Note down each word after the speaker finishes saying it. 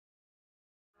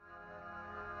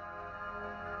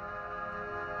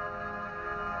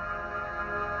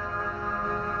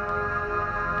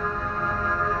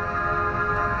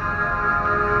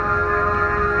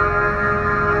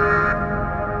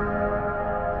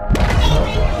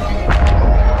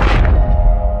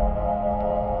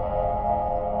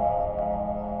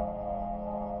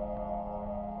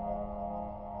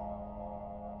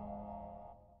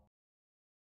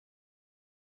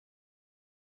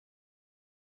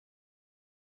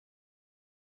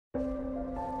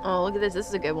Oh, look at this. This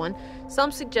is a good one.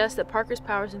 Some suggest that Parker's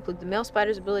powers include the male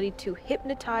spider's ability to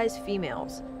hypnotize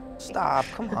females. Stop,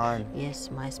 come on. Yes,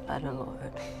 my spider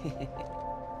lord.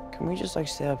 Can we just, like,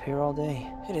 stay up here all day?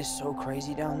 It is so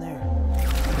crazy down there.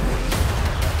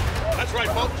 That's right,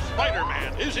 folks.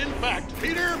 Spider-Man is, in fact,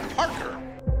 Peter Parker.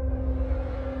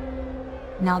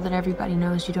 Now that everybody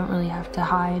knows, you don't really have to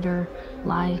hide or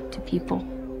lie to people.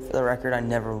 For the record, I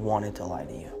never wanted to lie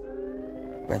to you.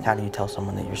 But how do you tell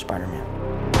someone that you're Spider-Man?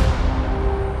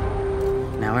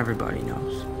 Now everybody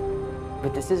knows.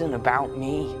 But this isn't about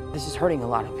me. This is hurting a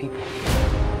lot of people.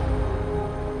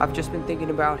 I've just been thinking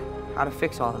about how to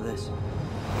fix all of this.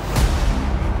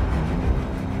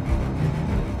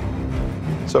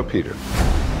 So, Peter,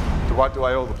 to what do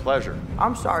I owe the pleasure?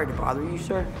 I'm sorry to bother you,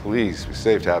 sir. Please, we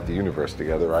saved half the universe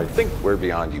together. I think we're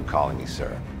beyond you calling me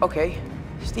sir. Okay,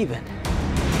 Steven.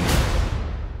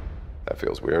 That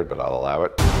feels weird, but I'll allow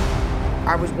it.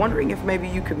 I was wondering if maybe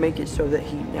you could make it so that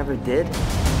he never did.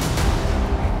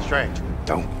 Strange.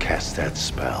 Don't cast that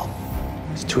spell.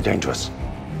 It's too dangerous.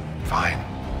 Fine.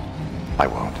 I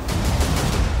won't.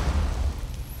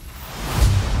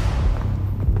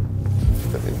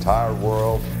 The entire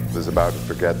world is about to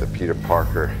forget that Peter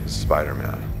Parker is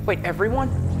Spider-Man. Wait, everyone?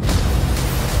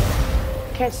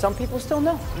 Can't some people still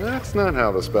know? That's not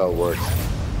how the spell works.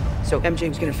 So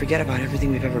MJ's gonna forget about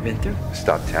everything we've ever been through?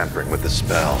 Stop tampering with the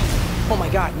spell. Oh my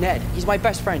God, Ned, he's my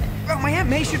best friend. Oh, my Aunt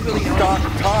May should really know. Stop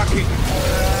talking.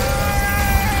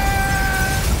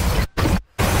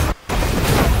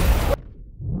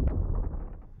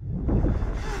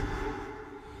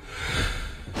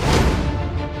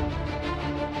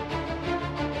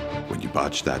 When you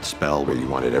botched that spell where you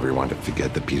wanted everyone to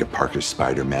forget that Peter Parker's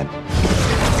Spider-Man,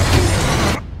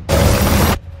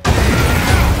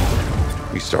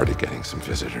 we started getting some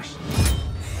visitors.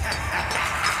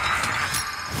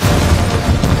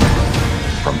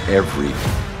 From every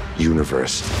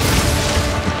universe.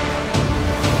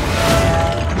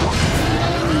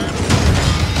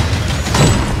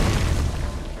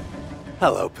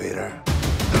 Hello, Peter.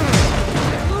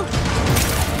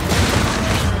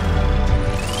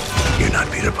 You're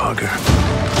not Peter Parker.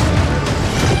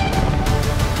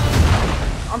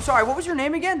 I'm sorry, what was your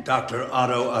name again? Dr.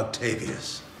 Otto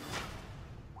Octavius.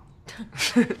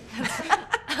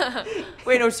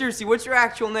 Wait, no, seriously, what's your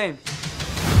actual name?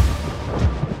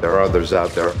 There are others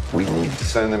out there. We need to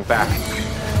send them back.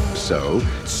 So,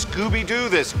 Scooby-Doo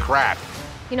this crap.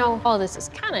 You know, all this is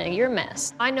kind of your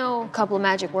mess. I know a couple of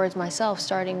magic words myself,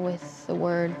 starting with the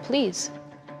word please.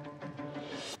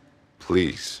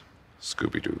 Please,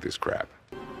 Scooby-Doo this crap.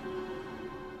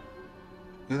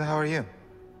 Who the hell are you?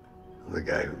 I'm the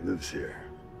guy who lives here.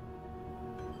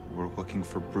 We're looking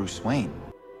for Bruce Wayne.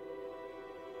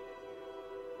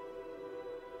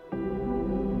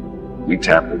 We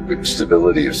tampered with the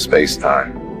stability of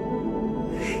space-time.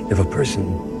 If a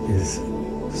person is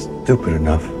stupid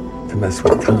enough to mess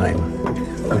with time,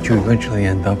 what you eventually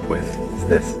end up with is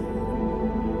this.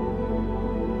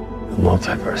 A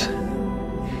multiverse.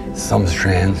 Some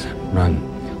strands run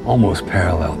almost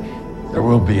parallel. There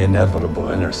will be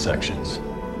inevitable intersections,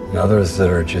 and others that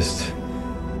are just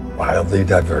wildly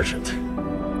divergent.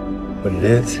 What it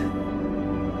is,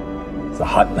 it's a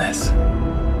hot mess.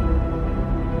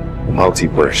 The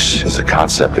multiverse is a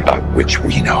concept about which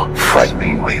we know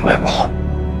frighteningly little.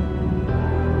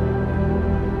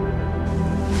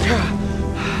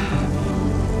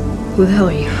 Who the hell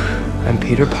are you? I'm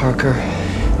Peter Parker.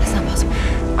 That's not possible.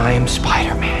 I am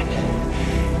Spider-Man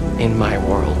in my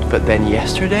world. But then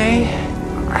yesterday,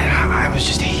 I was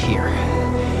just here.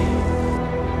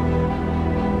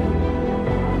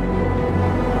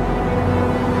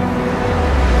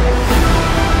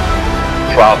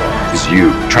 Problem is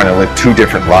you trying to live two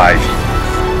different lives.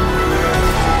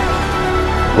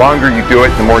 The longer you do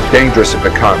it, the more dangerous it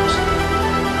becomes.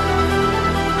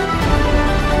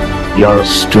 You're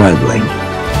struggling to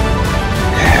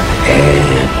have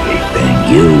everything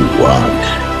you want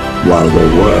while the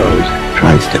world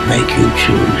tries to make you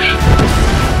choose.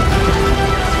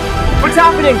 What's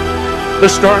happening? They're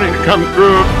starting to come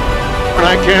through, and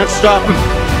I can't stop them.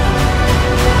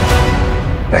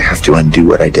 I have to undo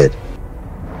what I did.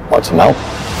 Want some help?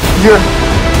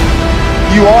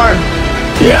 You are?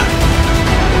 Yeah.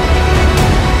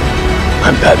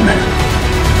 I'm Batman.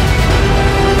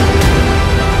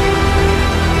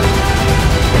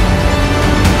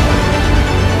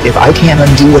 If I can't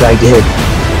undo what I did,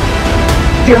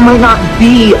 there might not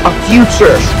be a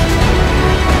future.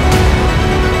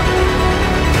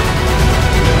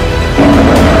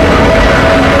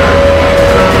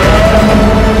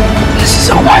 This is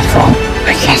all my fault.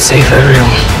 I can't save everyone.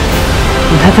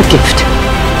 You have a gift.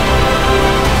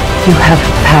 You have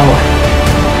power.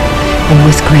 And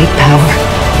with great power,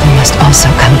 there must also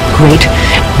come great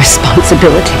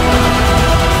responsibility.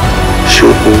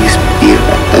 She'll always be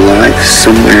alive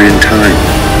somewhere in time.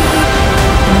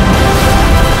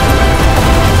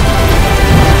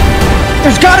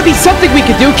 There's gotta be something we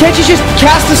could do. Can't you just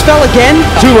cast the spell again?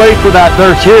 Too late for that.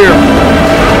 They're here.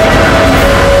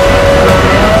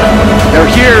 They're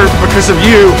here because of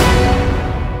you.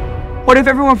 What if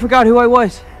everyone forgot who I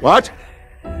was? What?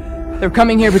 They're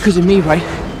coming here because of me, right?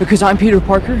 Because I'm Peter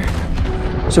Parker?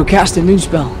 So cast a new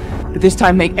spell. But this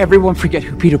time make everyone forget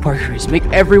who Peter Parker is. Make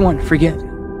everyone forget.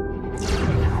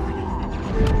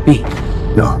 Me.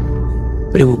 No.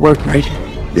 But it would work, right?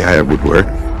 Yeah, it would work.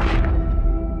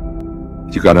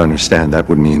 You gotta understand, that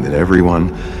would mean that everyone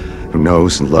who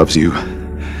knows and loves you,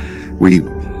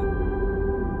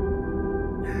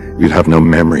 you'd have no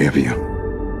memory of you.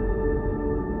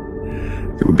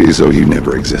 It would be as though you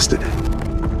never existed.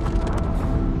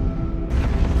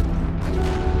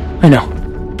 I know.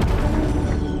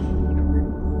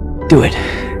 Do it.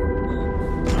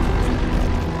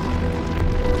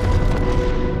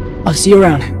 I'll see you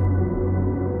around.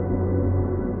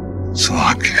 So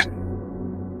long, kid.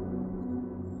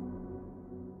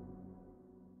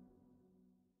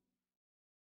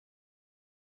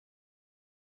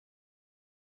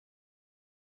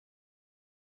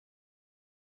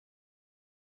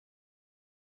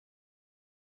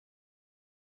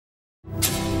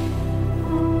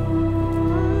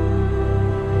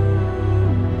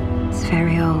 It's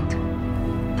very old,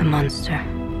 the monster.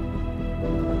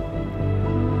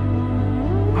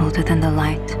 Older than the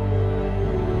light.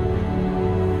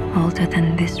 Older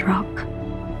than this rock.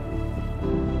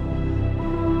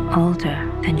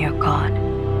 Older than your God.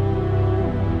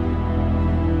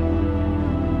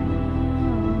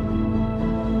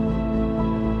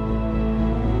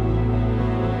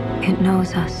 It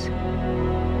knows us.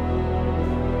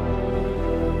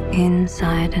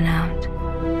 Inside and out.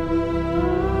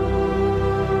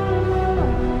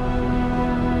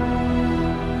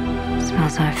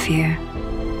 Smells our fear.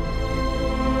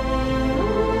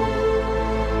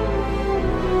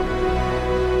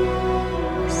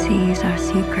 Sees our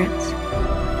secrets.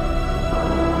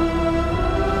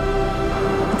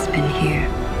 It's been here.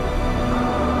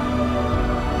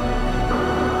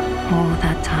 All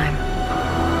that time.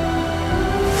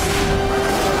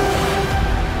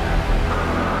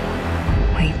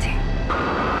 Waiting.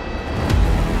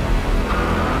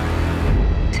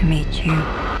 To meet you.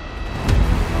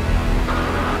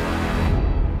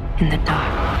 In the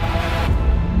dark.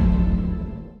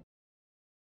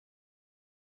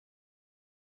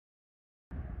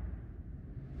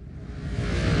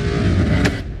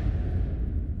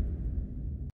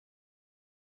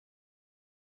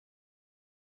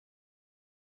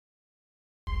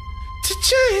 To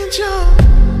change your